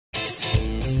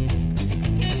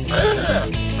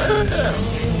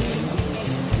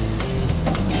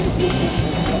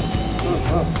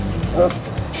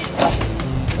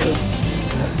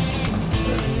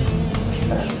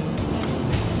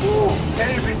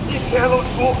KABC KLOS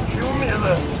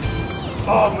Cumulus.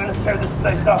 Oh, I'm gonna tear this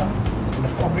place up.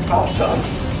 It's gonna be awesome.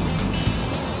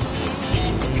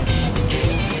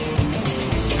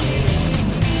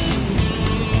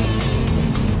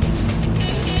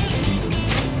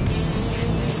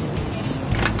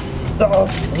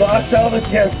 Locked out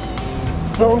again.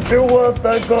 Don't you want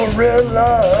the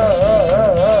gorilla?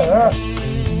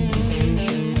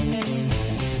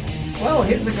 Well,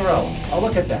 here's a gorilla. Oh,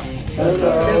 look at that. Hello.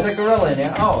 There's a gorilla in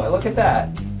there. Oh, look at that.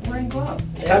 Wearing gloves.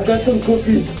 I've got some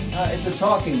cookies. It's a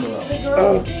talking gorilla. The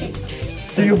gorilla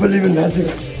speaks. Do you believe in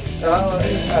magic?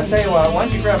 I'll tell you what, why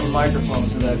don't you grab a microphone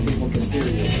so that people can hear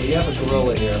you. So you have a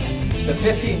gorilla here. The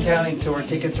 15 Counting Tour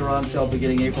tickets are on sale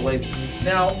beginning April 8th.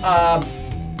 Now,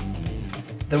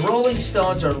 the Rolling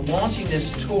Stones are launching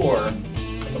this tour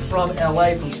from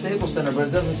LA, from Staples Center, but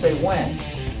it doesn't say when.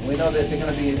 We know that they're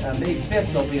going to be, May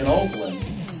 5th, they'll be in Oakland.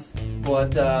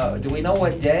 But do we know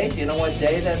what day? Do you know what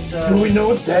day that's... Do we know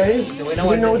what day? Do we know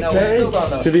what day? No, we still don't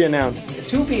know. To be announced.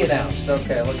 To be announced.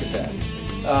 Okay, look at that.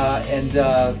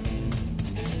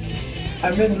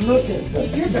 I've been looking.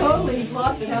 You're totally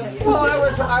lost it, haven't you? Well,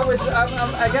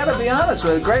 I gotta be honest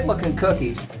with you, great looking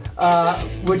cookies.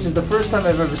 Which is the first time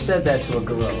I've ever said that to a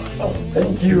gorilla. Oh,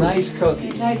 thank you. Nice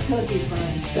cookies. Nice cookies,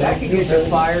 Brian. That could get you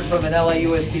fired from an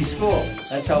LAUSD school.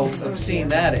 That's how obscene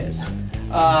that is.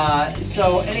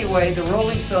 So anyway, the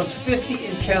Rolling Stones 50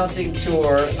 and Counting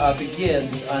Tour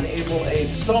begins on April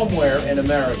 8th somewhere in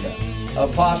America,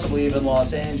 possibly even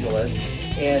Los Angeles.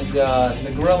 And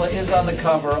the gorilla is on the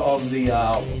cover of the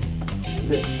album.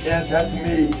 Yeah, that's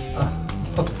me.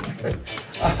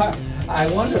 I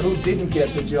wonder who didn't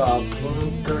get the job.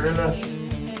 Gorilla.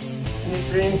 Any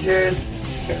drinkers?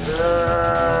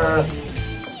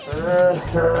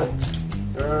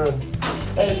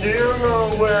 Hey, do you know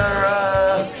where,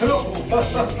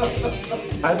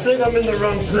 I think I'm in the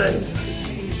wrong place.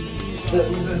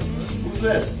 Who's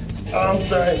this? Oh, I'm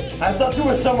sorry. I thought you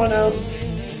were someone else.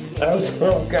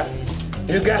 Oh, God.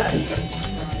 You guys.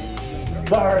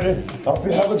 Sorry. Hope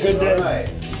you have a good day. All right.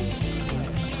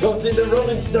 Go see the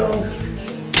Rolling Stones.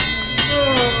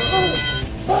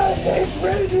 I hate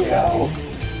radio.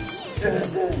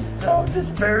 This is so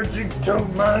disparaging to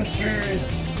monkeys.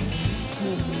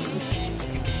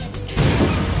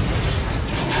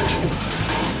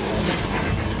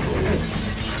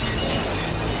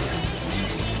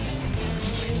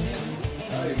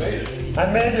 Oh, you made it. I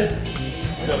made it.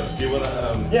 So, do you want to,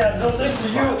 Yeah, no thanks to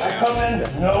you. I come in,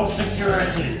 no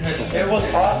security. It was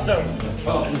awesome.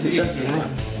 Oh,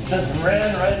 Just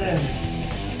ran right in.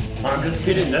 I'm just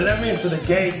kidding. They let me into the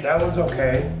gate. That was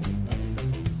okay.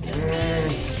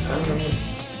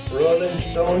 Rolling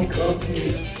Stone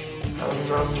cookie.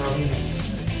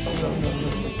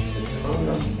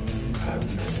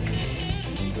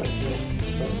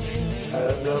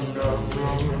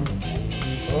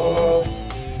 Oh,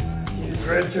 these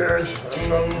Richards.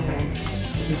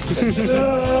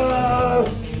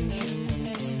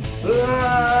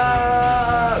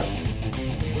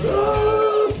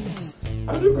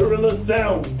 How do gorillas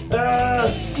sound?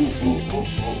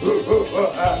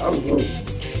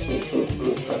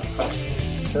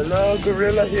 Hello,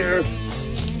 gorilla here.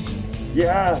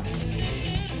 Yeah,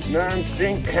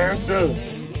 non-sync cancel.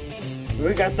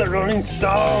 We got the Rolling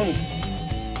Stones.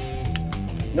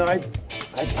 No,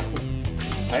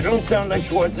 I don't sound like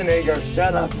Schwarzenegger.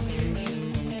 Shut up.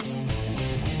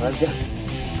 I've got a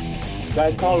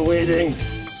guy called waiting.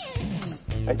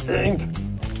 I think.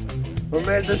 Who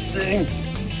made this thing?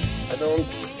 I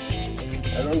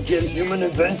don't get human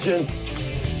inventions.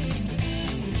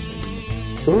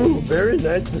 Ooh, very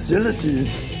nice facilities.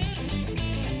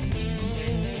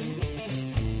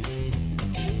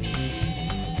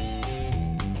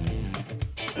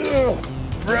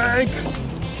 Frank,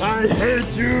 I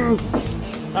hate you.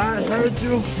 I hate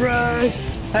you, Frank.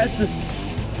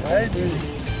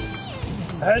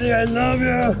 Eddie, I love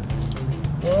you.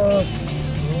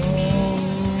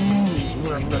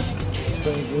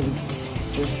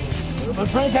 But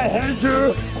Frank, I hate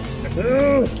you.